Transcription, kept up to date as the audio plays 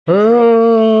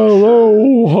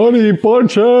Hello, honey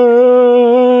bunches!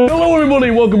 Hello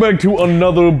everybody, welcome back to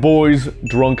another Boys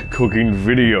Drunk Cooking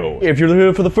video. If you're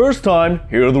here for the first time,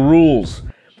 here are the rules.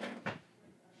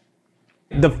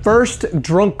 The first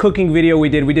drunk cooking video we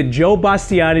did Joe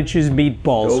Bastianich's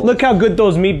meatballs. Look how good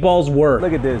those meatballs were.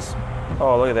 Look at this.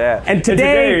 Oh, look at that. And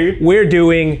today we're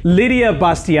doing Lydia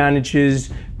Bastianich's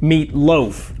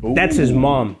meatloaf. Ooh. That's his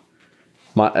mom.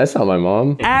 That's not my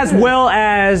mom. As well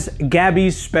as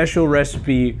Gabby's special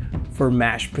recipe for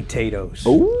mashed potatoes.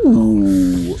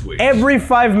 Ooh. Every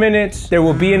 5 minutes, there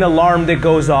will be an alarm that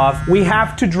goes off. We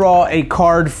have to draw a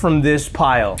card from this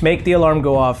pile. Make the alarm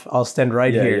go off. I'll stand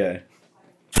right here.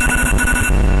 Yeah.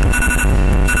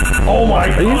 Oh my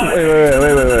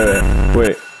God.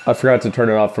 Wait. I forgot to turn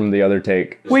it off from the other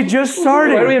take. We just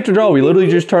started. Why do we have to draw? We literally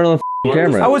just turn on the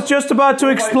camera. I was just about to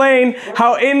explain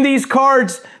how in these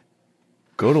cards,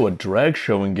 go to a drag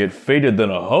show and get faded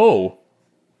than a hoe.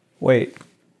 Wait,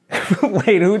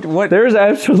 what? There's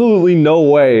absolutely no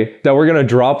way that we're gonna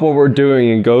drop what we're doing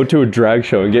and go to a drag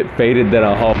show and get faded than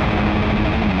a hoe.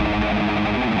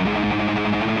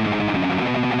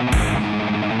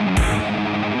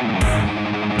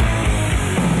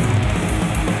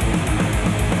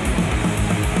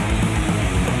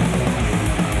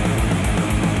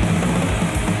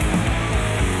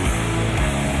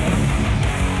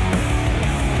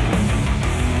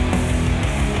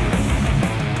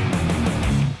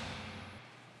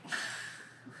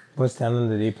 What's down on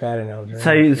the D-pad and I'll drink.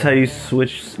 That's how you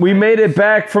switch. We made it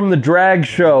back from the drag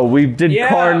show. We did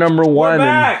car number one.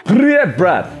 Back.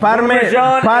 Parmigiano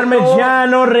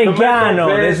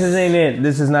Reggiano. This isn't it.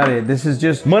 This is not it. This is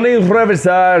just Money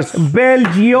revisars.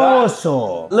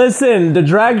 Belgioso. Listen, the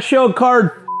drag show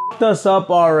card f***ed us up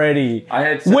already.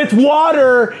 With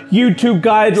water, YouTube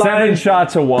guidelines. 7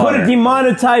 shots of water. Put a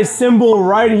demonetized symbol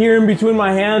right here in between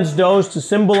my hands, those to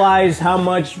symbolize how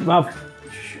much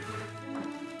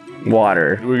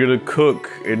water. We're gonna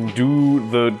cook and do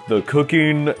the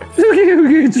cooking.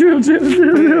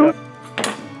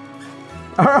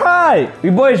 All right, you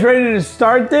boys ready to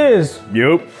start this?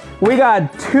 Yep. We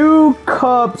got 2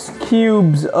 cups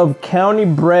cubes of county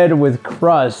bread with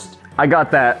crust. I got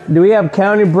that. Do we have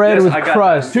county bread with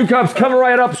crust? 2 cups, coming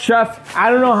right up, chef. I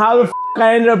don't know how the f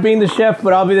I ended up being the chef,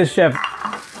 but I'll be the chef.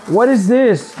 What is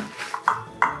this?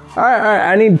 All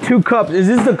right, I need 2 cups. Is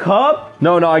this the cup?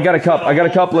 No, I got a cup.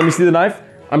 Let me see the knife.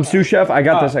 I'm sous chef. I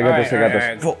got this.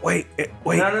 Wait.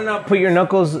 No. Put your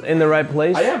knuckles in the right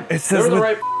place. I am. It says the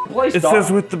right place. It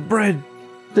says with the bread.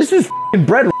 This is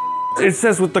bread. It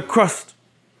says with the crust.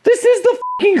 This is the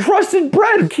crusted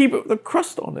bread. Keep the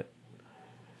crust on it.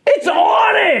 It's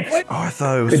on it. Oh, I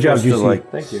thought it was Good job, supposed to like.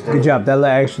 Thank you. Good job. That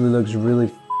actually looks really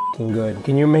f***ing good.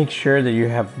 Can you make sure that you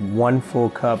have 1 full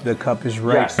cup? The cup is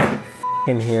right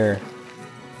in here.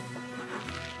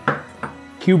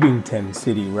 Cubington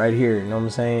City, right here. You know what I'm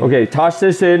saying? Okay, toss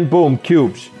this in. Boom,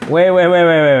 cubes. Wait.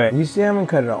 You see, I haven't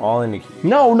cut it all into cubes.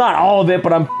 No, not all of it,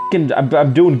 but I'm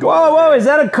doing good. Whoa, is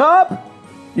that a cup?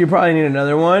 You probably need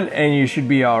another one, and you should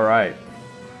be all right.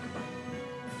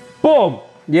 Boom.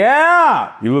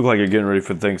 Yeah. You look like you're getting ready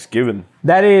for Thanksgiving.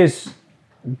 That is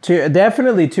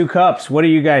definitely 2 cups. What do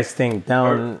you guys think?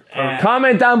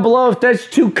 Comment down below if that's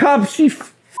 2 cups, you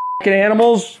f***ing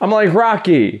animals. I'm like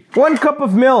Rocky. 1 cup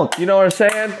of milk. You know what I'm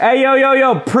saying? Hey,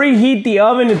 yo. Preheat the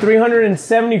oven to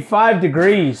 375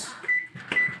 degrees.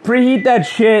 Preheat that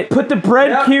shit. Put the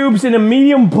bread cubes in a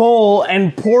medium bowl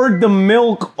and pour the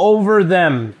milk over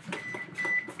them.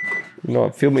 You know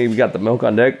what? Feel me, we got the milk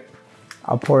on deck.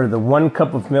 I'll pour the 1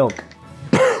 cup of milk.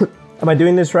 Am I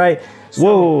doing this right? So,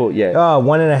 whoa, yeah.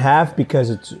 1.5 because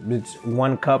it's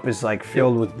 1 cup is like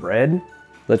filled with bread.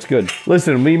 That's good.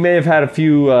 Listen, we may have had a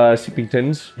few sipping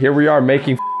tins. Here we are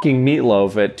making f***ing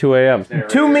meatloaf at 2 a.m.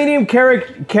 2 medium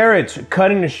carrots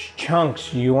cut into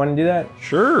chunks. You want to do that?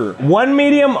 Sure. 1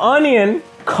 medium onion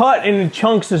cut into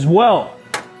chunks as well.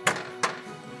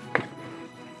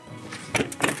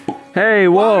 Hey,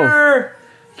 whoa. Water.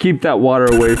 Keep that water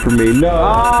away from me. No.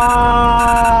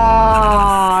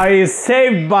 Ah, he's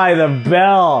saved by the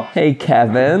bell. Hey,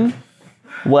 Kevin.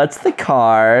 What's the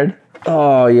card?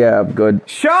 Oh, yeah, I'm good.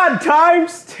 Shot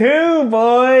 ×2,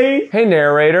 boy. Hey,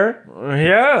 narrator.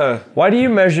 Yeah. Why do you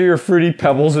measure your Fruity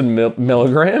Pebbles in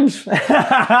milligrams?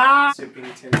 Sipping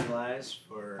tin glass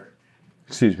for...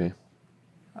 Excuse me.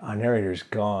 Oh, narrator's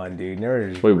gone, dude.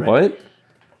 Narrator's... Wait, what?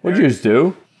 What'd you just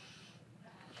do?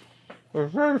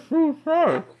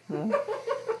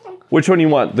 Which one you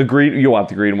want? The green? You want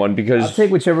the green one because... I'll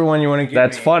take whichever one you want to get.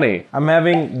 That's funny. I'm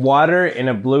having water in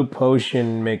a blue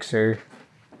potion mixer.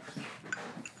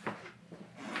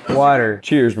 Water.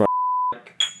 Cheers, my...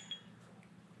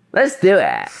 Let's do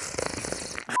it.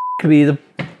 Me the.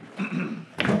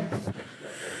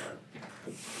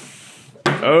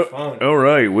 Oh, all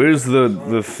right. Where's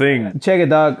the thing? Check it,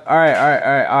 dog. All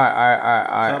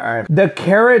right. The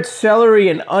carrots, celery,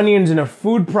 and onions in a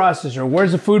food processor.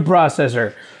 Where's the food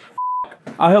processor?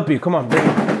 I'll help you. Come on, bring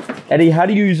it. Eddie, how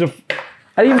do you use a...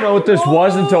 I didn't even know what this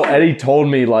was until Eddie told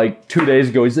me like 2 days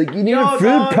ago. He's like, you need a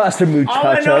food processor, muchacho. All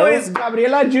I know is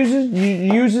Gabriela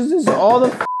uses this all the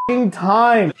f***ing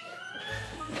time.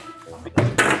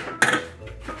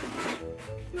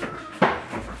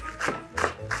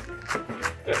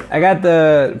 I got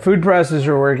the food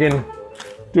processor working.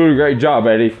 Doing a great job,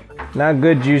 Eddie. Not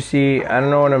good, Juicy. I don't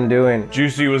know what I'm doing.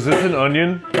 Juicy, was this an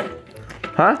onion?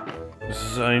 Huh? This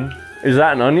is onion? Is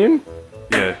that an onion?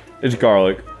 Yeah. It's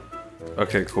garlic.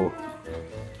 Okay, cool.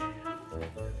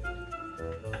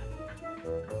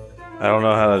 I don't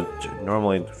know how to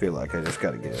normally feel like I just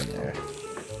gotta get in there.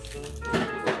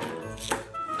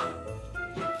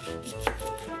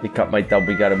 You cut my thumb,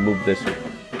 we gotta move this.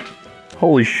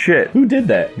 Holy shit, who did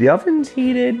that? The oven's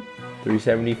heated.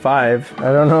 375.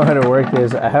 I don't know how to work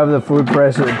this. I have the food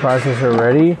processor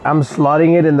ready. I'm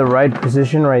slotting it in the right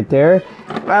position right there.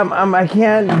 I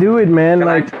can't do it, man.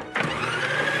 Like.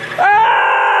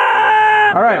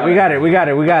 All right, we got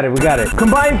it.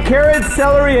 Combine carrots,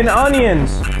 celery, and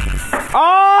onions.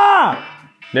 Ah!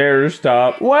 There,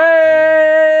 stop. When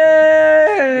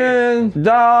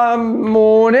the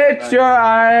moon hits your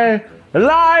eye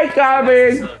like a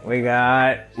big... We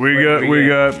got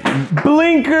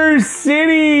Blinker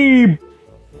City.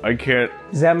 I can't.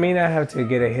 Does that mean I have to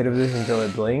get a hit of this until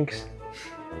it blinks?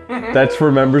 That's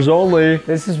for members only.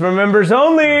 This is for members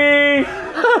only.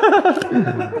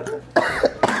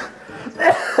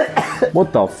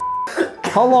 What the f?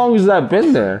 How long has that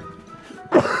been there?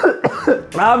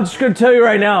 I'm just gonna tell you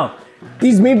right now,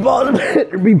 these meatballs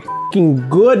better be f***ing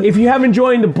good. If you haven't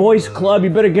joined the Boys Club, you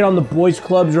better get on the Boys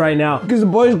Clubs right now, because the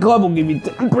Boys Club will give you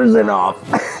 10% off.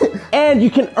 And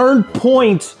you can earn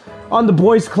points on the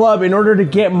Boys Club in order to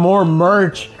get more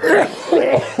merch.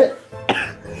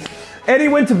 Eddie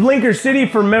went to Blinker City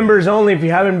for members only. If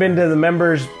you haven't been to the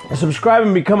members, subscribe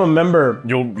and become a member.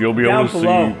 You'll be able to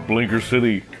see Blinker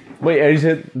City. Wait, Eddie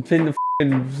said the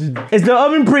Is the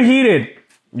oven preheated?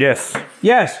 Yes.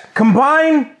 Yes.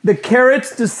 Combine the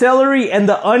carrots, the celery, and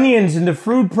the onions in the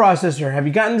food processor. Have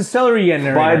you gotten the celery yet,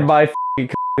 narrator? Slide by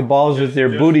balls with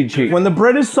your booty cheek. When the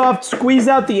bread is soft, squeeze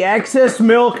out the excess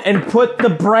milk and put the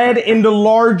bread in the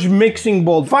large mixing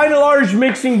bowl. Find a large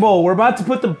mixing bowl. We're about to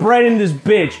put the bread in this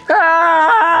bitch.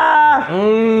 Ah!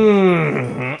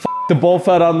 The bowl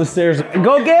fell down the stairs.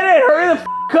 Go get it. Hurry the f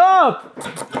up.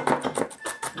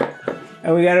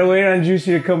 And we gotta wait on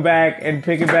Juicy to come back and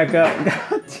pick it back up.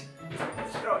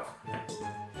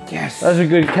 Yes. That's a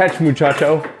good catch,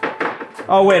 muchacho.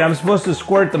 Oh wait, I'm supposed to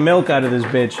squirt the milk out of this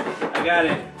bitch. I got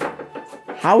it.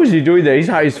 How is he doing that? He's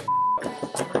high as f.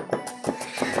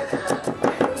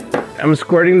 I'm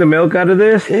squirting the milk out of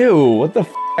this. Ew, what the f?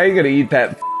 How are you gonna eat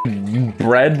that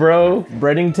bread, bro?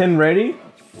 Breadington ready?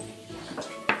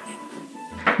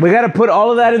 We gotta put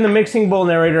all of that in the mixing bowl,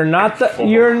 narrator. Not the.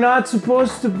 You're not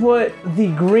supposed to put the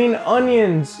green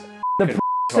onions. The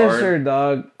processor,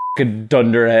 dog. Good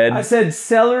dunderhead. I said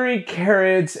celery,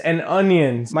 carrots, and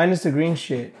onions. Minus the green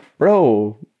shit.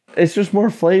 Bro, it's just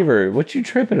more flavor. What you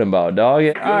tripping about, dog?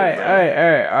 All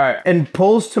right. And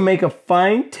pulse to make a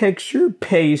fine texture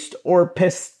paste or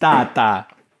pestata.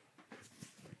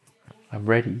 I'm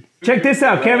ready. Check this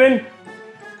out, Kevin.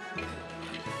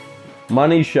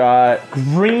 Money shot.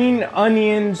 Green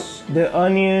onions. The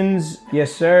onions.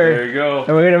 Yes, sir. There you go.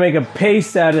 And we're gonna make a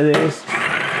paste out of this.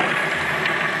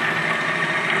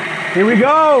 Here we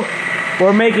go.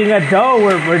 We're making a dough.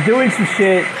 We're doing some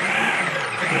shit.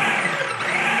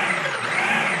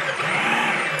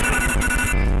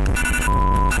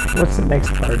 What's the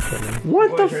next part, Kevin?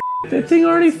 What the f? That thing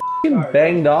already f***ing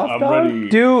banged off, I'm dog? ready.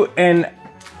 Do an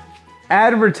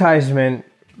advertisement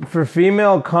for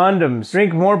female condoms.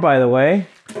 Drink more, by the way.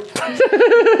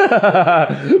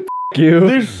 You.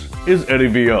 This is Eddie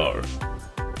VR.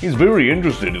 He's very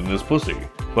interested in this pussy.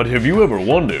 But have you ever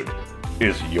wondered,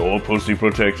 is your pussy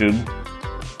protected?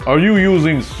 Are you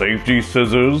using safety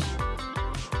scissors?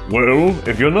 Well,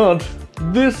 if you're not,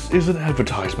 this is an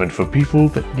advertisement for people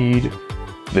that need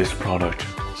this product,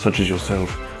 such as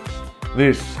yourself.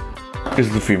 This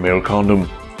is the female condom.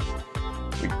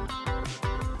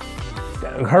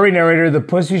 Hurry, narrator. The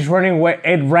pussy's running away.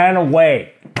 It ran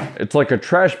away. It's like a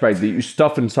trash bag that you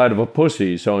stuff inside of a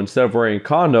pussy. So instead of wearing a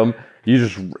condom, you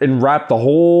just enwrap the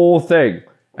whole thing.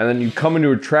 And then you come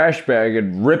into a trash bag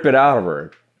and rip it out of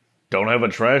her. Don't have a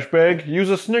trash bag? Use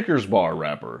a Snickers bar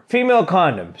wrapper. Female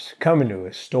condoms coming to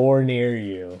a store near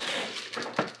you.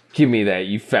 Give me that,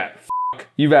 you fat f***.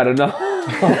 You've had enough.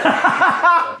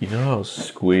 You know how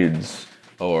squids,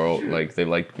 or like they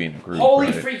like to be in groups. Holy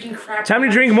right? freaking crap. Time to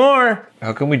drink more.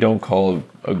 How come we don't call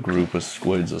a group of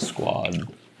squids a squad?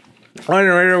 All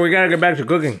right, we gotta get back to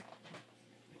cooking.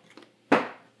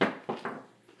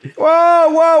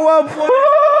 Whoa, boy.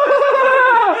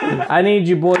 I need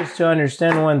you boys to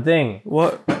understand one thing.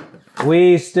 What?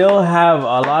 We still have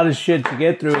a lot of shit to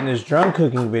get through in this drunk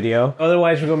cooking video.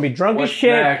 Otherwise, we're gonna be drunk as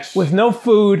shit next? with no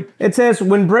food. It says,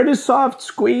 when bread is soft,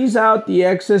 squeeze out the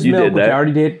excess milk, did which that? I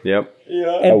already did. Yep.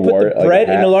 And put the bread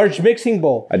in a large mixing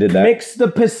bowl. I did that. Mix the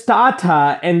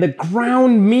pistata and the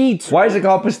ground meat. Why is it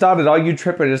called pistata? All you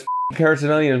tripping is carrots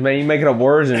and onions, man. You making up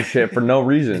words and shit for no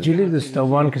reason. Did you leave the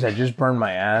stove on? Because I just burned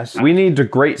my ass. We need to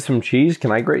grate some cheese.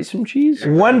 Can I grate some cheese?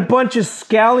 One bunch of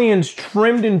scallions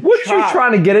trimmed and What you chopped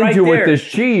trying to get right into with there. this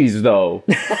cheese, though?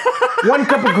 1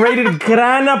 cup of grated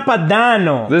grana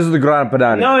padano. This is the grana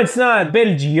padano. No, it's not.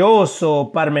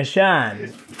 Belgioso Parmesan.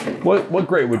 What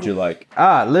grate would you like?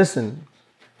 Ah, listen.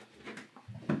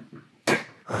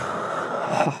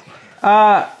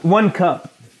 1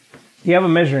 cup. Do you have a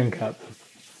measuring cup?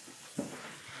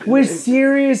 We're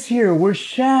serious here. We're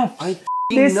chefs.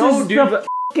 This know, is dude, the but-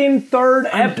 fucking third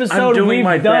episode doing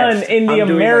my we've done best. in the I'm doing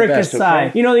my America best, okay?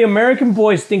 side. You know, the American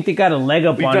boys think they got a leg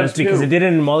up on done us because two. they did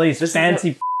it in Molly's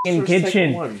fancy fucking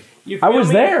kitchen. You I feel was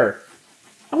me? there.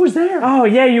 I was there. Oh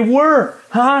yeah, you were,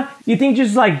 huh? You think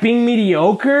just like being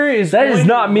mediocre is That is going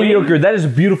not to win? mediocre. That is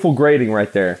beautiful grating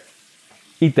right there.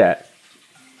 Eat that.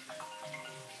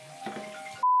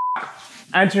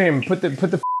 Answer him. Put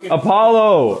the.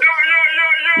 Apollo.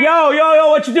 Yo,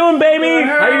 what you doing, baby?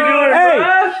 How you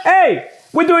doing, Hey,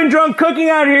 we're doing drunk cooking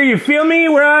out here. You feel me?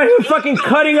 We're out here fucking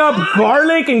cutting up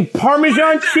garlic and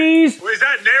Parmesan cheese. Wait, is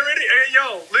that narrated? Hey,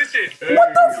 yo, listen.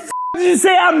 What the f did you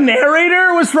say? I'm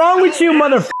narrator? What's wrong with you,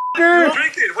 motherfucker?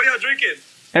 Drinking? What are y'all drinking?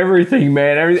 Everything,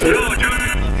 man. Everything. Yo,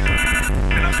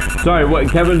 dude. Sorry, what?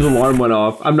 Kevin's alarm went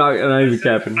off. I'm not even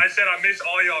capping. I said I miss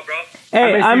all y'all, bro.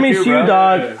 Hey, I miss you, bro.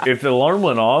 dog. If the alarm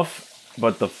went off,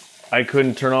 but I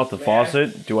couldn't turn off the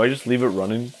faucet, do I just leave it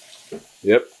running?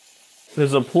 Yep.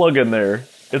 There's a plug in there.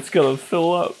 It's gonna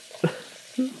fill up.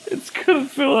 It's gonna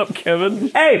fill up, Kevin.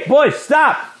 Hey, boys,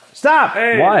 stop.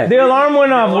 Why? The alarm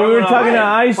went off. We were talking to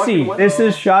Icy. This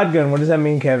is shotgun. What does that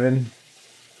mean, Kevin?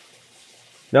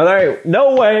 No, there ain't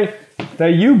no way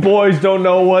that you boys don't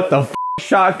know what the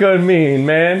shotgun mean,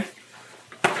 man.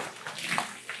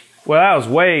 Well, that was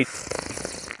way.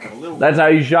 That's how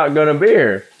you shotgun a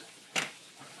beer.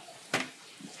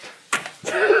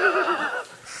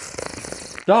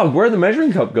 Dog, where'd the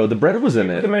measuring cup go? The bread was in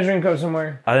The it. measuring cup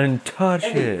somewhere. I didn't touch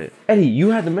it. Eddie, you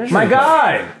had the measuring My cup.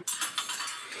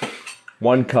 God.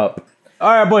 1 cup. All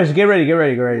right, boys, get ready.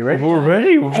 Ready? We're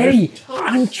ready. Hey,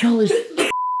 I'm chill as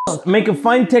Make a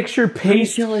fine texture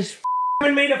paste.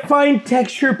 I made a fine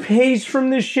texture paste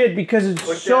from this shit because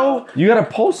it's so. You gotta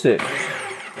pulse it.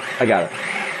 I got it.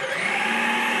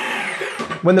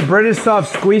 When the bread is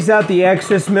soft, squeeze out the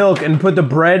excess milk and put the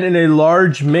bread in a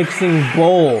large mixing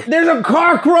bowl. There's a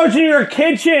cockroach in your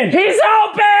kitchen. He's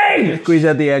helping. Squeeze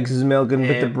out the excess milk and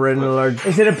put the bread in a large.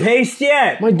 Is it a paste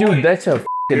yet? My dude, that's a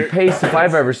f***ing paste if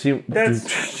I've ever seen.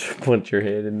 Punch your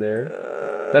head in there.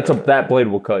 That blade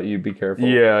will cut you. Be careful.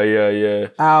 Yeah.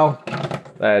 Ow.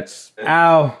 That's.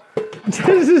 Ow.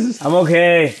 I'm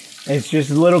okay. It's just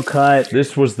a little cut.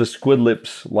 This was the Squid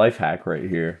Lips life hack right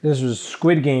here. This was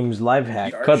Squid Game's life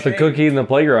hack. Cut the cookie in the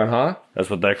playground, huh?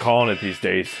 That's what they're calling it these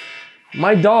days.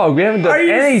 My dog, we haven't done Are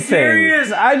you anything.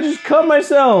 serious? I just cut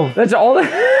myself. That's all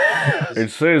that. It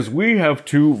says we have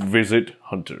to visit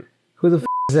Hunter. Who the f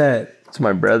is that? It's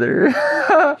my brother.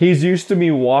 He's used to me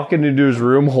walking into his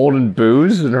room holding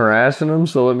booze and harassing him,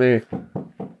 so let me.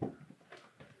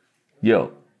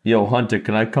 Yo, Hunter,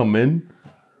 can I come in?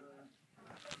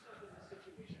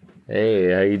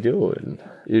 Hey, how you doing?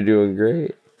 You're doing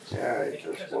great. Yeah, I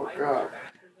just woke up.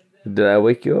 Did I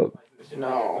wake you up?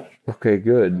 No, Okay,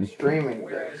 good. dreaming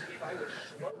things.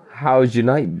 How's your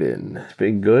night been? It's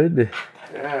been good.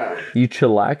 Yeah, You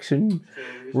chillaxing?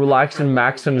 Relaxing,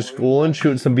 maxing to school and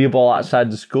shooting some b-ball outside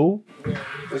the school?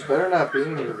 this better not be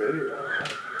in the video.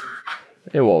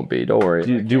 It won't be, don't worry.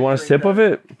 Do you want a sip of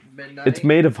it? It's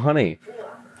made of honey.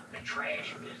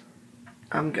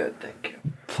 I'm good, thank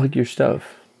you. Plug your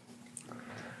stuff.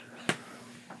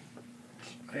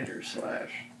 Spider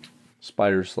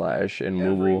Spider Slash and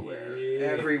Moo.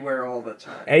 everywhere all the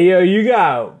time. Hey, yo, you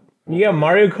got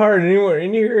Mario Kart anywhere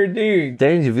in here, dude?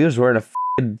 Danny DeVito's wearing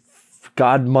a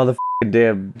god motherfucking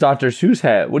damn Dr. Seuss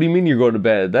hat. What do you mean you're going to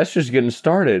bed? That's just getting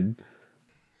started.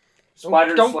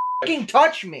 Don't fucking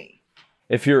touch me.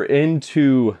 If you're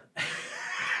into...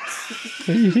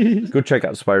 Go check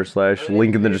out Spider Slash.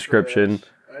 Link in the description.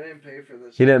 I didn't pay for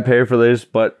this. He didn't pay for this,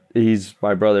 but he's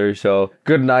my brother, so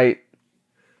good night,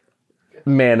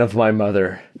 man of my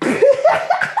mother.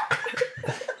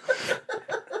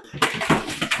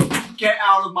 Get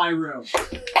out of my room.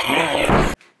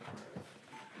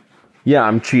 Yeah,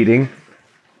 I'm cheating,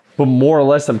 but more or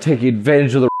less I'm taking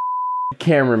advantage of the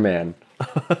cameraman.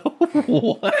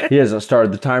 What? He hasn't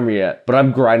started the timer yet, but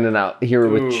I'm grinding out here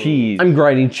with cheese. I'm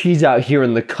grinding cheese out here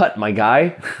in the cut, my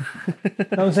guy.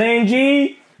 I'm saying,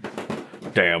 G,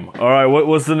 Damn. All right,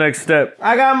 what's the next step?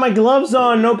 I got my gloves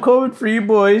on. No COVID for you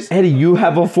boys. Eddie, you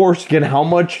have a foreskin. How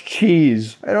much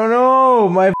cheese? I don't know.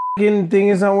 My fucking thing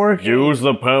is not working. Use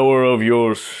the power of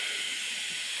your...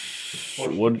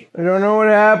 What? I don't know what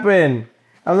happened.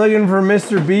 I'm looking for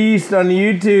Mr. Beast on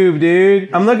YouTube,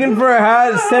 dude. I'm looking for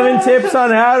 7 tips on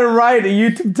how to write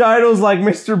YouTube titles like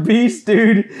Mr. Beast,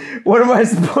 dude. What am I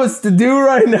supposed to do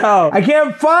right now? I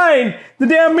can't find the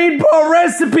damn meatball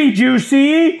recipe,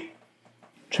 Juicy.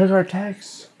 Check our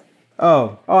text.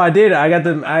 Oh, I did. I got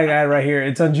it right here.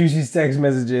 It's on Juicy's text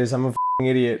messages. I'm a f***ing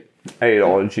idiot. I ate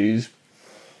all the cheese.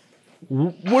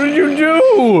 What did you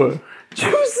do?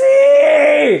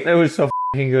 Juicy! It was so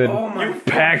f***ing good.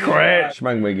 Pack rat.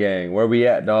 Schmugma gang, where we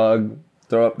at, dog?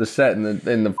 Throw up the set in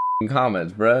the f***ing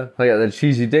comments, bruh. I got the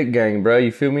cheesy dick gang, bruh.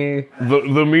 You feel me?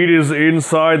 The meat is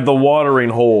inside the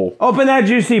watering hole. Open that,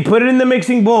 Juicy. Put it in the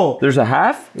mixing bowl. There's a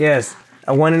half? Yes.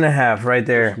 A 1.5 right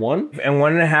there. One? And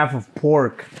 1.5 of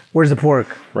pork. Where's the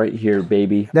pork? Right here,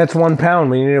 baby. That's 1 pound.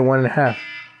 We need a 1.5.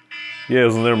 Yeah,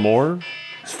 isn't there more?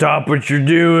 Stop what you're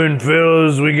doing,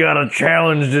 fellas. We got a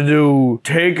challenge to do.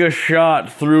 Take a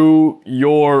shot through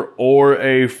your or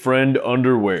a friend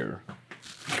underwear.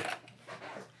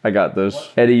 I got this.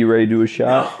 Eddie, you ready to do a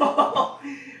shot?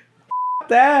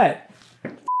 That.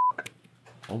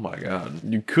 Oh my god.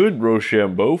 You could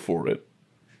Rochambeau for it.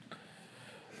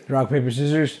 Rock, paper,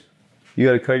 scissors. You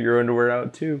gotta cut your underwear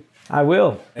out too. I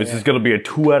will. This is gonna be a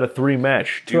 2 out of 3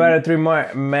 match. Dude. 2 out of 3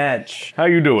 match. How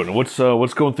you doing? What's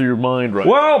going through your mind right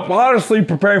Well, honestly,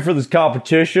 preparing for this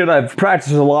competition, I've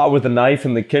practiced a lot with a knife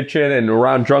in the kitchen and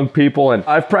around drunk people, and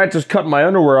I've practiced cutting my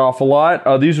underwear off a lot.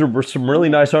 These are some really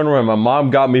nice underwear my mom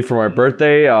got me for my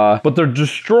birthday, but they're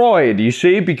destroyed, you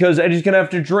see, because Eddie's gonna have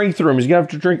to drink through them. He's gonna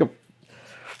have to drink them.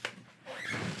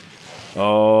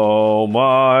 Oh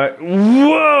my.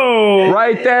 Whoa!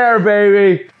 Right there,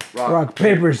 baby. Rock,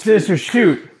 paper, scissors,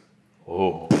 shoot.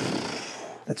 Oh.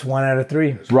 That's 1 out of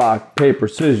 3. Rock, paper,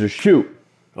 scissors, shoot.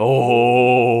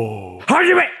 Oh. How'd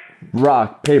you make?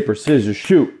 Rock, paper, scissors,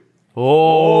 shoot.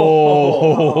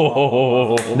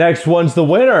 Oh. Next one's the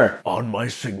winner. On my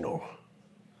signal.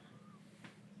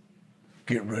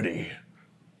 Get ready.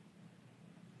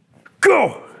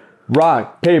 Go!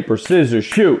 Rock, paper, scissors,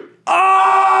 shoot.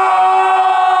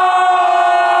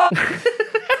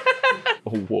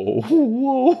 Whoa,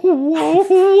 whoa, whoa,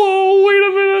 whoa, wait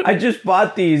a minute. I just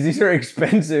bought these. These are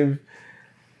expensive.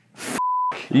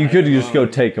 You could just go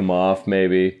take them off,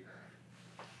 maybe.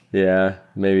 Yeah,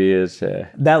 maybe it's...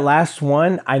 That last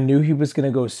one, I knew he was going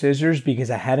to go scissors because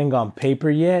I hadn't gone paper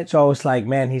yet. So I was like,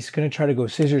 man, he's going to try to go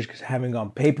scissors because I haven't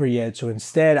gone paper yet. So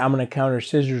instead, I'm going to counter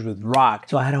scissors with rock.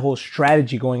 So I had a whole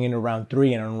strategy going into round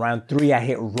 3. And on round 3, I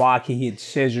hit rock, he hit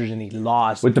scissors, and he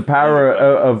lost. With the power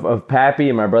of Pappy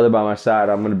and my brother by my side,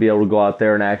 I'm going to be able to go out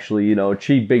there and actually, you know,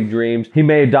 achieve big dreams. He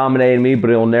may have dominated me, but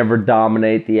he'll never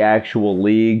dominate the actual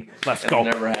league. Let's go.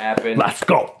 Never happened. Let's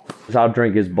go. I'll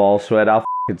drink his ball sweat. I'll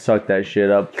f***ing suck that shit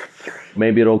up.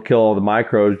 Maybe it'll kill all the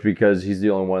microbes because he's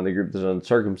the only one in the group that's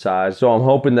uncircumcised. So I'm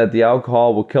hoping that the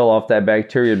alcohol will kill off that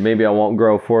bacteria and maybe I won't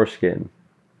grow foreskin.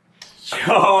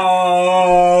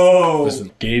 Oh!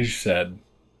 Listen, Gage said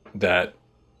that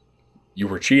you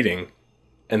were cheating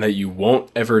and that you won't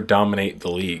ever dominate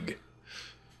the league.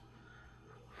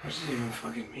 What does it even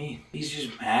fucking mean? He's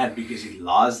just mad because he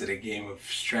lost at a game of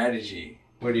strategy.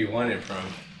 Where do you want it from?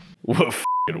 What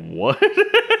f***ing what?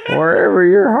 Wherever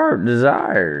your heart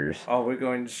desires. Oh, we're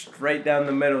going straight down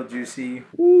the middle, Juicy.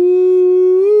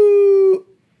 Ooh.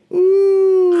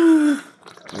 Ooh.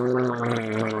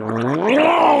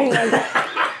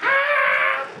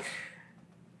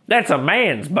 That's a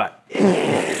man's butt. Bro,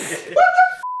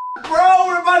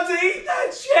 we're about to eat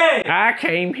that shit! I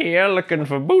came here looking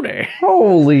for booty.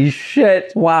 Holy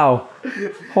shit. Wow.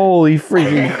 Holy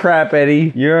freaking crap,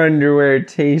 Eddie. Your underwear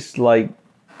tastes like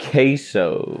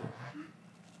queso.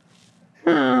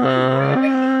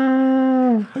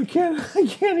 Are I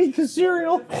can't eat the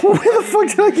cereal. Where the fuck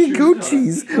did I get goat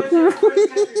cheese?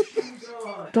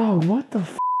 Dog, what the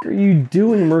f are you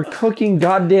doing? We're cooking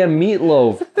goddamn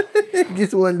meatloaf. I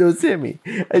just want to send me.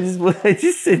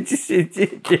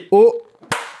 Oh,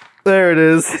 there it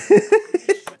is.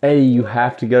 Hey, you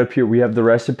have to get up here. We have the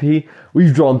recipe.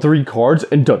 We've drawn 3 cards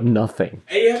and done nothing.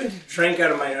 Hey, you haven't drank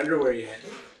out of my underwear yet.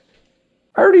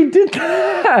 I already did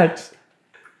that.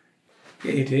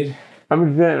 Yeah, you did.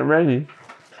 I'm getting ready.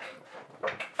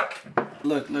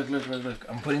 Look.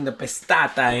 I'm putting the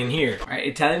pestata in here. All right,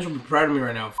 Italians will be proud of me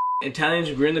right now. Italians,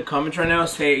 if you're in the comments right now,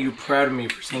 say you're proud of me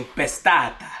for saying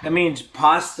pestata. That means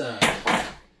pasta.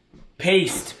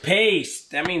 Paste.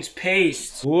 That means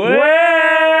paste. When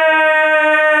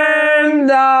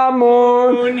the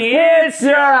moon hits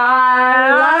your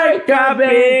eye like a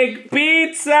big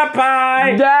pizza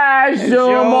pie. dash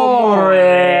amore.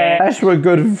 That's what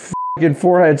good fucking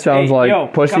forehead sounds like, yo,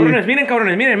 pussy. Cabrones,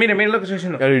 miren lo que estoy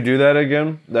haciendo. How do you do that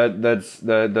again? That's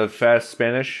the fast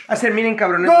Spanish. I said, miren,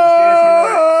 cabrones.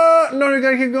 No, you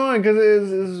gotta keep going because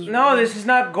it's. No, this is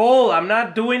not goal. I'm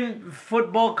not doing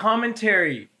football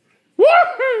commentary.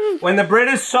 When the bread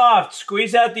is soft,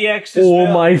 squeeze out the excess Oh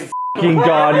milk. my fucking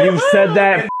god, you've said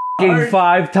that fucking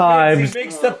 5 times.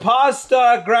 Mix the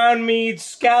pasta, ground meat,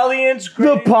 scallions,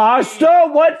 The pasta?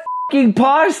 What fucking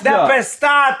pasta? the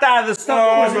pestata, the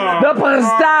stuff. The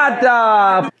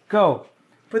pastata. Go.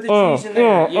 Put the cheese in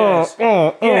there. Yes.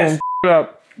 Yes.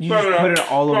 You just put it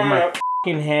all over my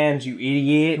fucking hands, you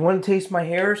idiot. You want to taste my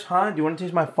hairs, huh? Do you want to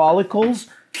taste my follicles?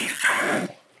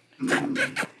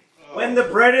 When the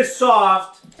bread is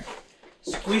soft,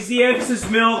 squeeze the excess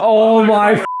milk. Oh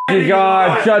my fucking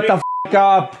god, shut the fuck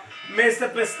up. Mr.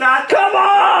 Pistachio. Come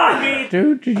on!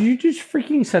 Dude, did you just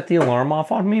freaking set the alarm off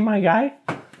on me, my guy?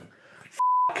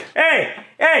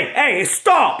 Hey,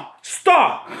 stop!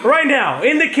 Stop! Right now,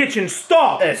 in the kitchen,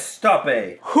 stop! Stop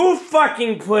it. Who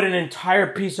fucking put an entire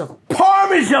piece of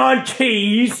Parmesan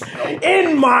cheese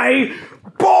in my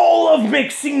bowl of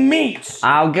mixing meats?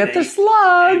 I'll get the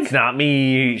slug. It's not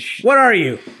me. What are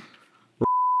you?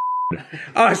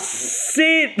 A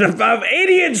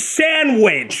idiot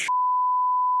sandwich.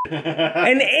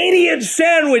 An idiot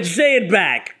sandwich, say it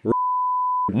back.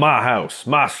 My house,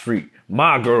 my street,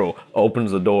 my girl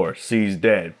opens the door, sees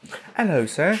dead. Hello,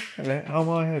 sir. Hello. How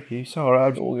may I help you? Sorry,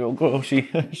 I'm your girl.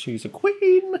 She's a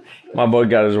queen. My boy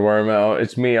got his worm out.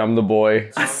 It's me, I'm the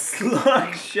boy. A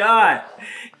slug shot.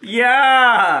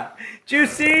 Yeah.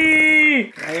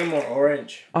 Juicy. I need more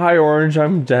orange. Hi, Orange.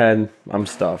 I'm dead. I'm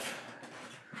stuffed.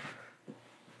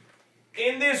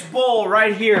 In this bowl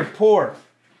right here, pour.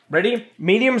 Ready?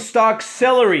 Medium stock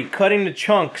celery cut into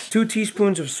chunks. 2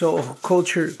 teaspoons of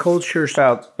culture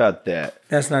salt. About that.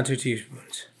 That's not 2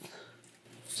 teaspoons.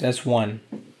 That's 1.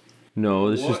 No,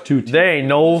 this is 2 There ain't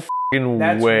no f***ing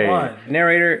That's way. 1.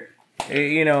 Narrator,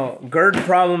 you know, GERD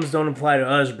problems don't apply to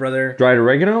us, brother. Dried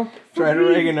oregano? Dried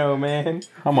oregano, man.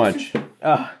 How much?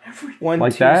 1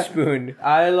 Like that? teaspoon. Is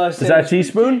that a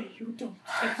teaspoon?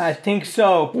 I think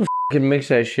so. Can mix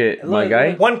that shit, my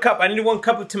guy. 1 cup. I need 1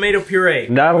 cup of tomato puree.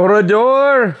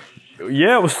 Narrador.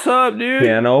 Yeah, what's up, dude?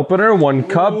 Can opener, 1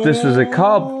 cup. This is a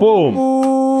cup. Boom.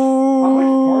 How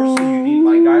much parsley you need,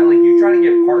 my guy? Like you trying to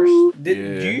get parsley?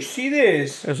 Do you see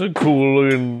this? That's a cool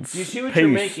looking You see what you're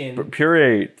making?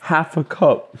 Puree. Half a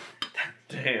cup.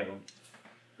 Damn.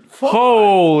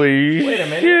 Holy Wait a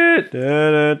minute. shit.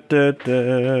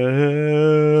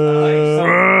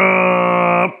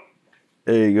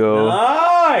 There you go.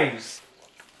 Nice.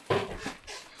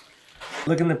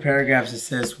 Look in the paragraphs. It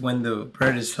says when the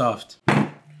bread is soft. Oh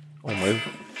my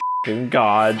f***ing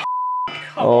god.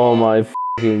 Oh my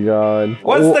fucking god.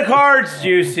 What's the cards,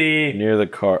 Juicy? Near the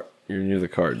card. You're near the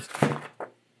cards.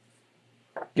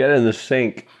 Get in the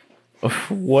sink.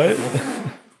 What?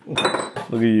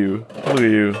 Look at you. Look at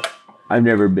you. I've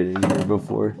never been in here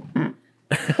before.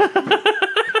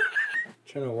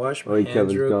 Trying to wash my Oh, hands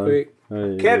Kevin's real gone. quick.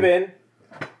 Oh, yeah. Kevin.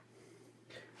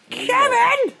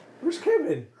 Kevin. Where's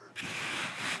Kevin?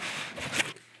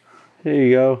 Here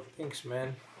you go. Thanks,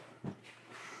 man.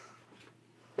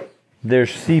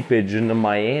 There's seepage into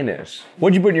my anus.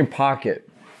 What'd you put in your pocket?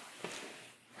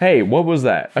 Hey, what was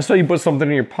that? I saw you put something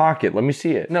in your pocket. Let me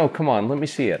see it. No, come on, let me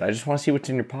see it. I just want to see what's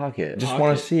in your pocket. I just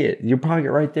want to see it. Your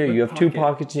pocket right there. You have 2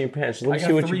 pockets in your pants. So let me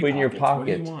see what you put in your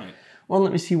pocket. Well,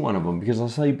 let me see one of them because I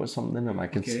saw you put something in them. I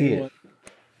can see it.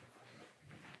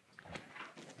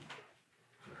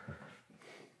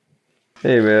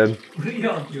 Hey, man. What are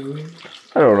y'all doing?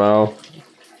 I don't know.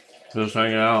 Just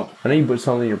hanging out. I know you put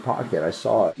something in your pocket. I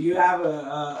saw it. Do you have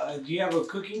a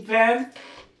cooking pan?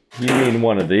 You mean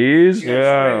one of these?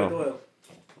 Yeah.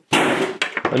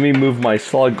 Let me move my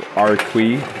slug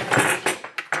arqui.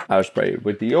 I'll spray it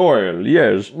with the oil.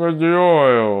 Yes, with the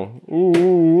oil. Ooh,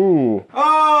 ooh, ooh.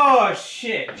 Oh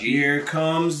shit! Here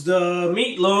comes the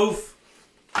meatloaf.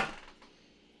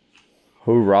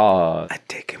 Hoorah! A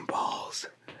dick and balls.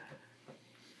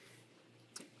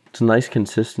 It's a nice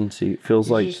consistency. It feels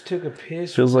like Just took a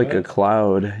piss. feels like a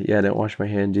cloud. Yeah, I didn't wash my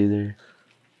hands either.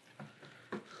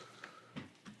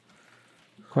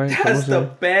 Quiet, That's the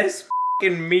best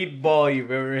fucking meatball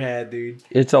you've ever had, dude.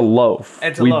 It's a loaf.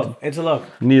 It's a loaf. It's a loaf.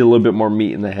 Need a little bit more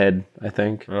meat in the head, I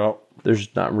think. Well,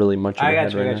 There's not really much in the I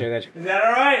head got you. right I now. got you. I got you. Is that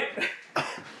all right?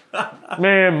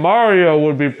 man, Mario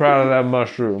would be proud of that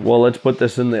mushroom. Well, let's put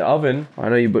this in the oven. I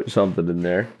know you put something in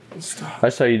there. I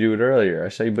saw you do it earlier. I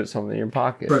saw you put something in your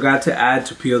pocket. Forgot to add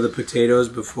to peel the potatoes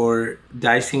before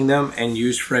dicing them and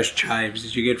use fresh chives.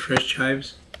 Did you get fresh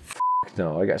chives?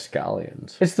 No, I got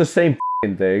scallions. It's the same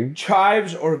thing.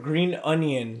 Chives or green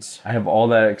onions? I have all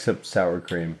that except sour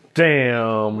cream.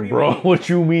 Damn, bro, what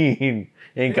you mean?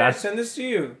 Ain't I got send this to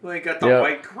you. Like got the Yeah.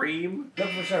 white cream. Look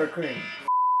for sour cream.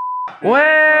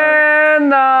 When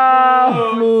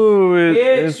move it.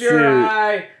 It's your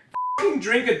eye. Fucking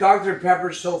drink a Dr.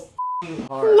 Pepper so fucking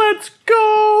hard. Let's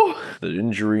go. The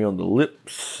injury on the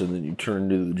lips, and then you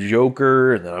turn into the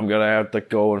Joker, and then I'm gonna have to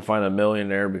go and find a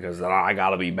millionaire because then I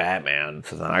gotta be Batman.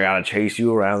 So then I gotta chase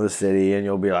you around the city, and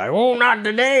you'll be like, "Oh, not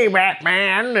today,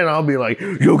 Batman!" And I'll be like,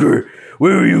 "Joker,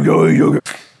 where are you going, Joker?"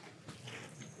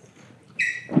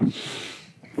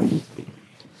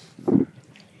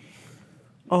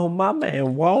 Oh, my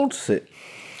man wants it.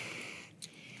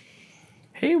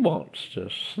 He wants to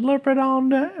slurp it on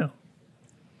down.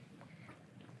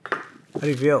 How do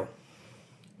you feel?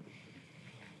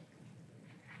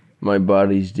 My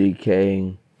body's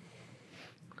decaying.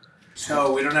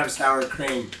 So we don't have sour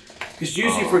cream. Because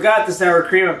Juicy forgot the sour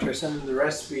cream after sending the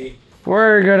recipe.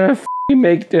 We're gonna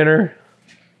make dinner.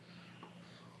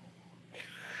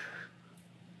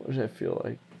 What does that feel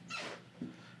like?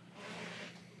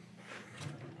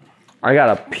 I got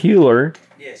a peeler.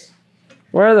 Yes.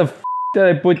 Where the did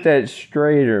I put that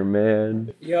strainer,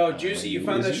 man? Yo, Juicy, you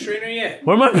found that strainer yet?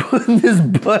 Where am I putting this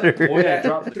butter? Oh, yeah,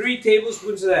 drop 3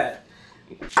 tablespoons of that.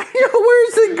 Yo,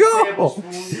 where's it go?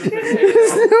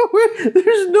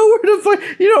 There's nowhere to find.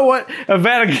 You know what? A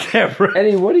Vatican camera.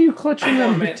 Eddie, what are you clutching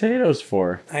them potatoes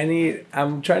for?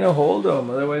 I'm trying to hold them,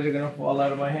 otherwise they're gonna fall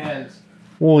out of my hands.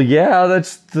 Well, yeah,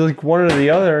 that's like one or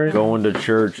the other. Going to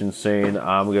church and saying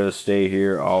I'm gonna stay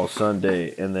here all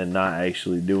Sunday and then not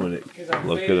actually doing it.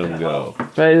 Look at him go.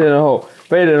 Fade in a hole.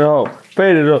 Fade in a hole.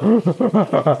 Fade in a hole.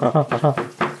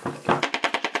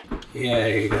 Yeah,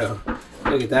 there you go.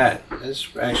 Look at that. That's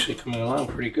actually coming along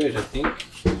pretty good, I think.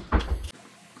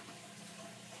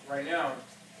 Right now,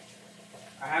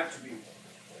 I have to be.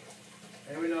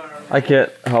 I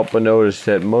can't help but notice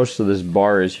that most of this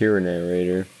bar is here,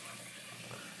 narrator.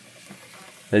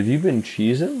 Have you been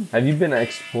cheesing? Have you been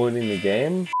exploiting the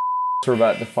game? We're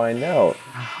about to find out.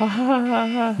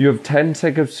 You have 10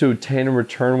 seconds to obtain a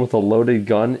return with a loaded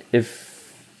gun if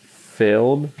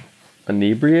failed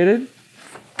inebriated.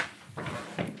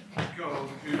 Go,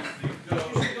 Juicy, go.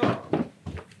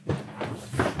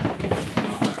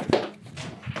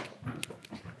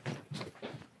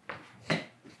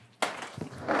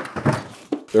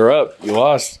 They're up. You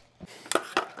lost.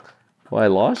 Well, I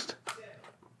lost?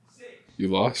 You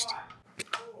lost.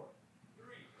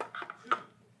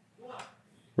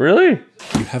 Really?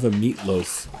 You have a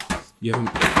meatloaf. You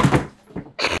have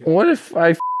What if I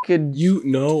f***ing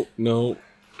no.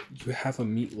 You have a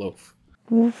meatloaf.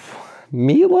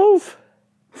 meatloaf?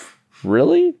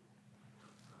 Really?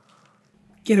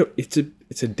 Get over. It's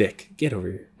a dick. Get over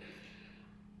here.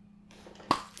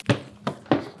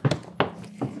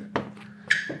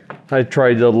 I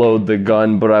tried to load the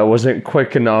gun, but I wasn't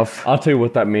quick enough. I'll tell you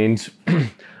what that means.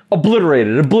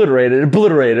 Obliterated, obliterated,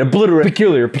 obliterated, obliterated.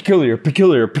 Peculiar, peculiar,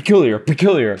 peculiar, peculiar,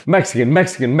 peculiar. Mexican,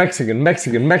 Mexican, Mexican,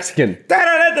 Mexican, Mexican. Where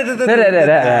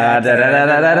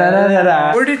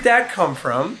did that come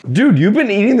from? Dude, you've been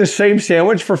eating the same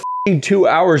sandwich for f***ing 2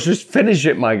 hours. Just finish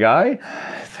it, my guy.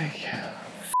 Thank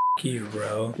you,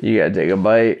 bro. You gotta take a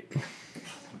bite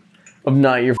of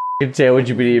not your f***ing sandwich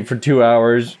you've been eating for 2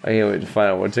 hours. I can't wait to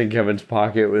find out what's in Kevin's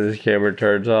pocket when his camera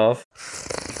turns off.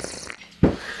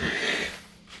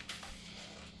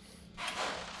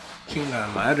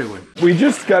 We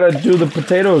just gotta do the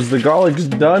potatoes. The garlic's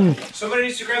done. Somebody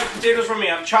needs to grab the potatoes from me.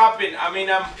 I'm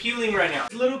peeling right now.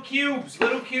 Little cubes,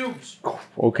 little cubes.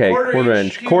 Okay, quarter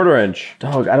inch, cube. quarter inch.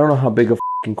 Dog, I don't know how big a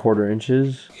f***ing quarter inch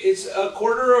is. It's a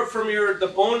quarter from the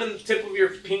bone and the tip of your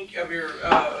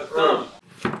thumb.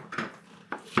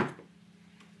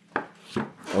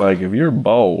 Like if you're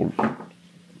bold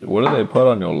What do they put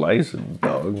on your license,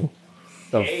 dog?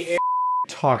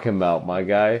 Talking about, my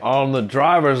guy? On the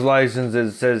driver's license,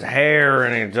 it says hair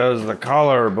and it does the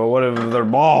color, but what if they're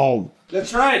bald?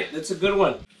 That's right. That's a good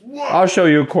one. I'll show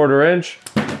you a 1/4 inch.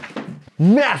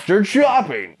 Master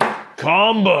chopping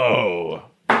combo,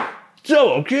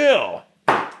 double kill,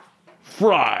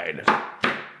 fried.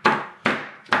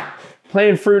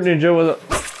 Playing Fruit Ninja with a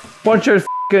bunch of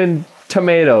fucking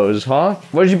tomatoes, huh?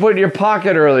 What did you put in your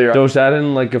pocket earlier? Just add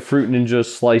in like a Fruit Ninja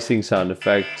slicing sound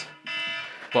effect.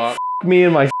 Fuck me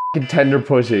and my fucking tender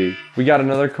pussy. We got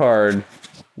another card.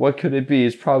 What could it be?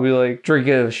 It's probably like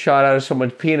drinking a shot out of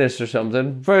someone's penis or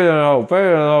something. Fade in the hole, fade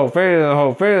in the hole, fade in the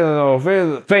hole, fade in the hole, fade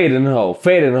in the Fade in the hoe,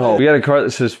 fade in the hoe. We got a card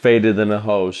that says faded in a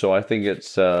hoe, so I think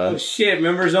it's Oh shit,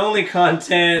 members only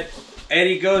content.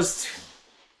 Eddie goes to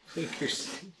Pinker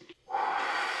City.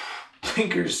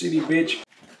 Pinker City, bitch.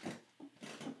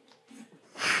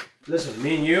 Listen,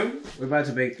 me and you, we're about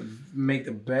to make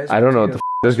the best. I don't know what the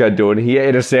this guy doing. He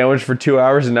ate a sandwich for 2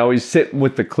 hours and now he's sitting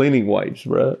with the cleaning wipes,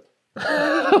 bro.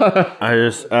 I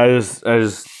just.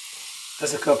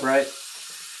 That's a cup, right?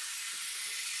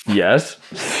 Yes.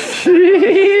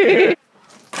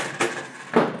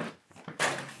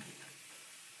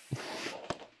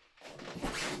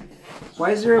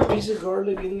 Why is there a piece of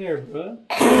garlic in there, bro?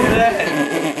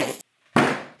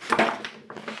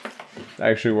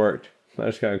 Actually worked.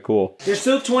 That's kind of cool. There's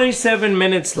still 27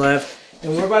 minutes left,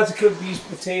 and we're about to cook these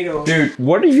potatoes. Dude,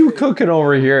 what are you cooking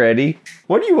over here, Eddie?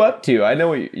 What are you up to? I know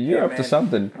what you're up to man.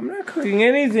 something. I'm not cooking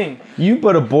anything. You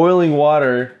put a boiling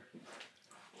water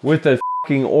with a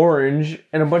fucking orange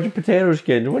and a bunch of potato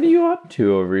skins. What are you up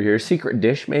to over here? Secret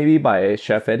dish maybe by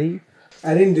Chef Eddie?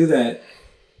 I didn't do that.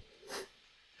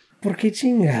 ¿Por qué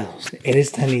chingados eres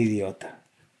tan idiota?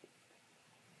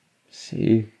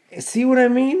 See? See what I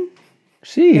mean?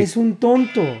 See? Es un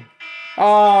tonto.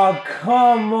 Oh,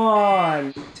 come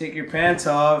on. Take your pants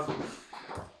off.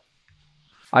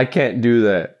 I can't do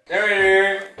that.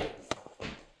 There.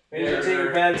 Take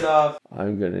your pants off.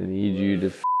 I'm gonna need you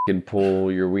to fucking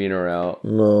pull your wiener out.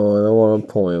 No, I don't want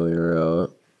to pull my wiener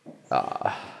out.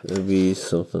 It'd be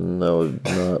something that would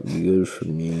not be good for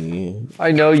me.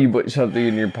 I know you put something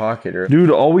in your pocket. Dude,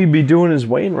 all we be doing is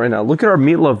waiting right now. Look at our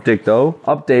meatloaf dick, though.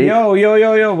 Update. Yo.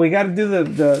 We gotta do the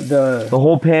The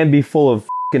whole pan be full of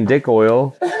fucking dick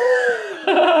oil.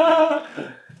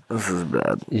 This is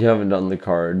bad. You haven't done the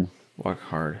card What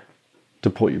card? to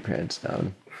pull your pants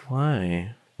down.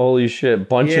 Why? Holy shit,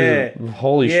 bunches of,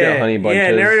 holy shit, honey bunches.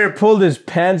 Yeah, narrator pulled his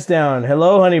pants down.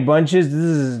 Hello, honey bunches. This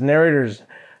is narrator's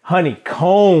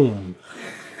honeycomb.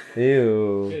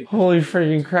 Ew. Holy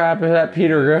freaking crap, is that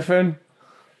Peter Griffin?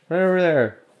 Right over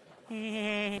there.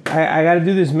 I gotta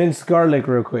do this minced garlic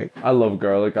real quick. I love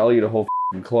garlic. I'll eat a whole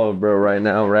fucking clove, bro, right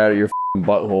now, right out of your fucking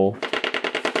butthole.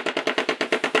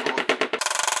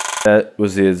 That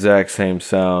was the exact same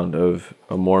sound of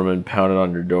a Mormon pounding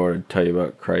on your door to tell you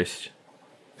about Christ.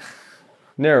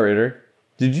 Narrator,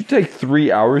 did you take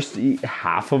 3 hours to eat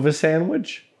half of a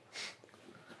sandwich?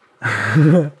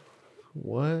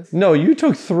 What? No, you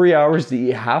took 3 hours to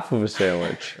eat half of a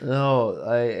sandwich. No,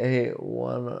 I ate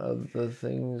one of the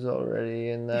things already,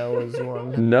 and that was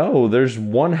one. No, there's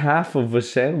one half of a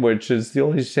sandwich. It's the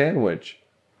only sandwich.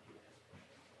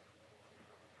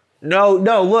 No,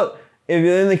 look. If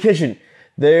you're in the kitchen,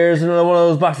 there's another one of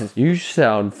those boxes. You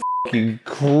sound fucking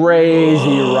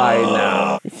crazy right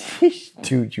now.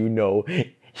 Dude, you know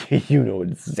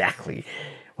exactly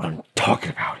what I'm talking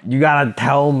about. You gotta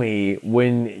tell me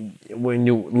when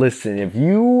you listen. If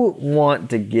you want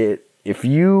to get, I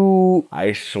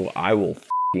will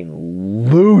fucking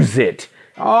lose it.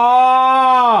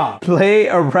 Ah! Play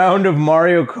a round of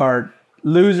Mario Kart.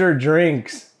 Loser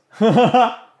drinks.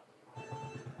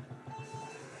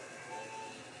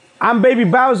 I'm Baby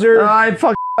Bowser. I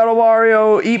fucking out of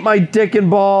Mario. Eat my dick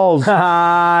and balls.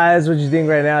 That's what you think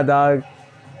right now, dog.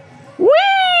 Whee!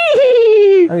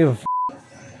 I don't give a f.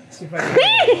 See if I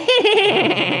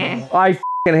can- I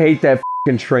fucking hate that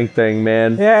fucking shrink thing,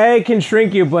 man. Yeah, it can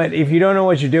shrink you, but if you don't know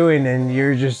what you're doing, then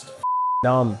you're just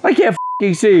dumb. I can't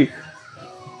fucking see.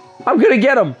 I'm gonna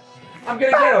get him. I'm gonna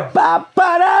get him. I'm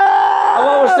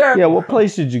almost there. Yeah, what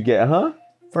place did you get, huh?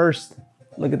 First,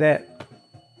 look at that.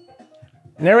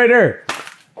 Narrator.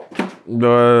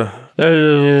 You're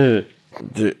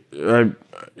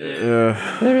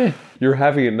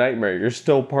having a nightmare. You're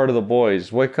still part of the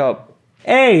boys. Wake up.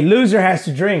 Hey, loser has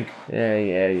to drink.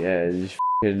 Yeah. Just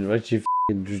why don't you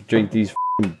just drink these?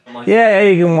 Yeah,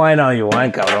 you can whine all you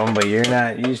want, cabrón, but you're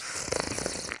not used.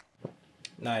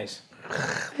 Nice.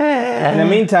 In the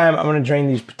meantime, I'm gonna drain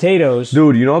these potatoes.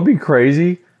 Dude, you know what'd be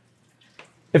crazy?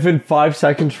 If in 5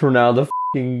 seconds from now the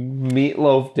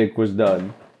meatloaf dick was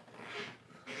done.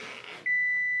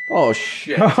 Oh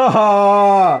shit.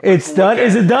 It's done.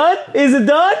 Is it done? Is it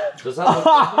done? Does that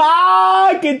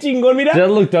look Qué chingón, mira. Does that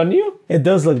look done to you? It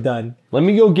does look done. Let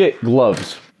me go get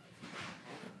gloves.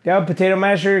 Got a potato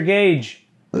masher, Gage.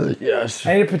 Yes.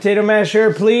 I need a potato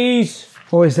masher, please.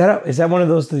 Oh, is that one of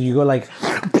those that you go like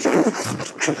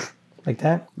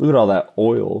that? Look at all that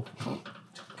oil.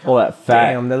 All that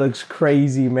fat. Damn, that looks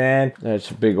crazy, man. That's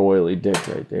a big oily dick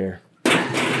right there.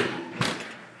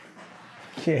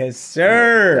 Yes,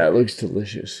 sir. That looks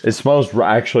delicious. It smells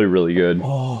actually really good.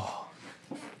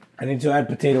 I need to add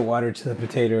potato water to the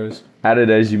potatoes. Add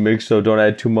it as you mix, so don't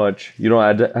add too much. You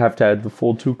don't have to add the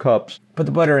full 2 cups. Put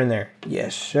the butter in there.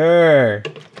 Yes, sir.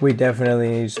 We definitely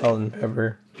need salt and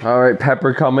pepper. All right,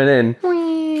 pepper coming in.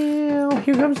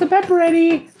 Here comes the pepper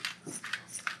ready.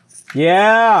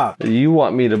 Yeah. You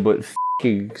want me to put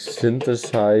f***ing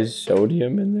synthesized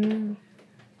sodium in there?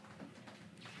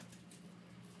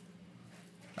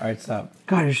 All right, stop.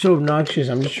 God, you're so obnoxious.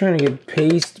 I'm just trying to get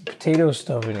paste potato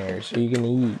stuff in here so you can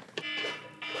eat.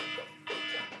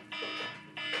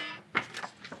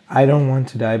 I don't want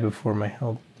to die before my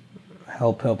help.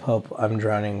 Help, help, help. I'm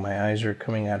drowning. My eyes are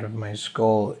coming out of my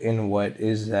skull. In what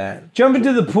is that? Jump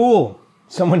into the pool.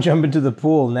 Someone jump into the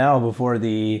pool now before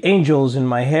the angels in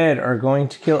my head are going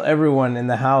to kill everyone in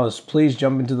the house. Please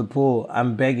jump into the pool.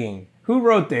 I'm begging. Who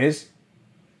wrote this?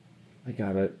 I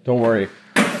got it. Don't worry.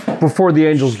 Before the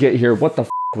angels get here, what the f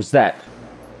was that?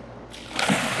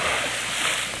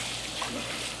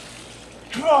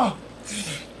 Oh,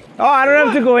 I don't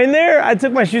have to go in there? I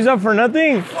took my shoes off for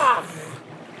nothing?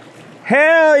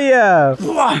 Hell yeah!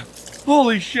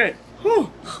 Holy shit!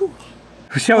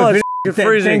 Shall we you're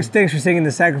freezing. Thanks for taking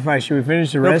the sacrifice. Should we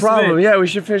finish the No rest problem. of it? Yeah, we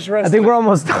should finish the rest. I think we're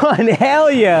almost done. Hell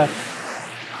yeah!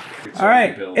 All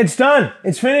right, it's done.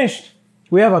 It's finished.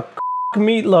 We have a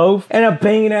meatloaf and a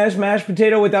banging ass mashed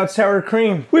potato without sour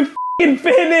cream. We f***ing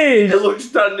finished. It looks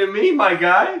done to me, my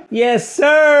guy. Yes,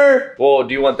 sir. Well,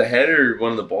 do you want the head or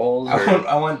one of the balls?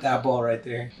 I want that ball right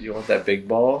there. You want that big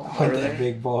ball? I want that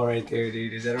big ball right there,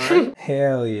 dude. Is that alright?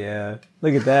 Hell yeah!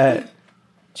 Look at that.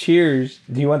 Cheers.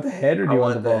 Do you want the head or do you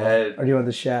want the ball? head. Or do you want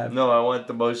the shaft? No, I want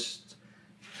the most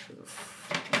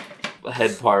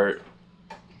head part.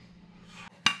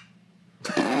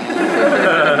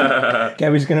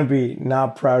 Gabby's gonna be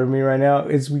not proud of me right now.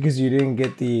 It's because you didn't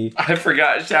get the. I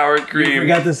forgot sour cream. I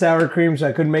forgot the sour cream, so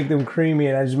I couldn't make them creamy,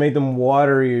 and I just made them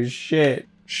watery as shit.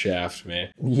 Shaft me.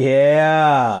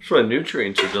 Yeah. That's where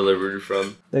nutrients are delivered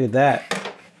from. Look at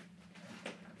that.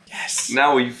 Yes.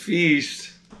 Now we feast.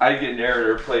 I get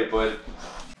narrator plate, but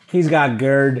He's got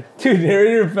GERD. Dude,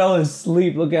 narrator fell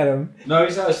asleep. Look at him. no,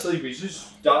 he's not asleep. He's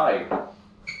just dying.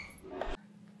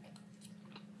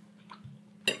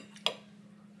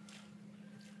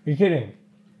 You're kidding.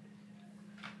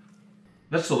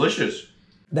 That's delicious.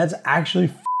 That's actually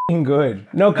f***ing good.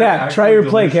 No cap. actually Try your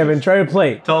plate, delicious. Kevin. Try your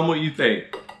plate. Tell him what you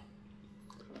think.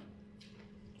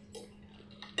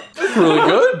 Really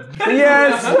good.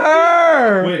 Yes,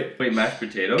 sir. Wait, mashed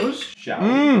potatoes?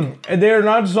 And they're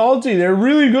not salty. They're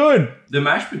really good. The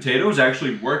mashed potatoes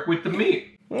actually work with the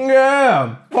meat.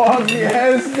 Yeah. Fuck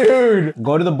yes, dude.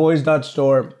 Go to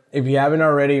theboys.store. If you haven't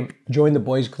already, join the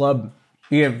boys club.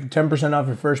 You get 10% off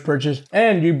your first purchase,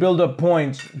 and you build up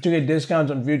points to get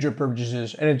discounts on future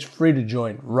purchases, and it's free to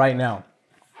join right now.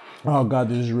 Oh God,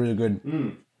 this is really good.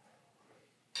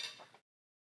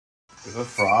 If a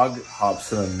frog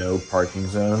hops in a no parking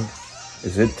zone,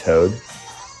 is it towed?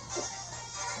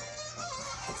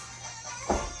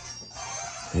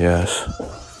 Yes.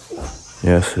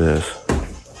 Yes, it is.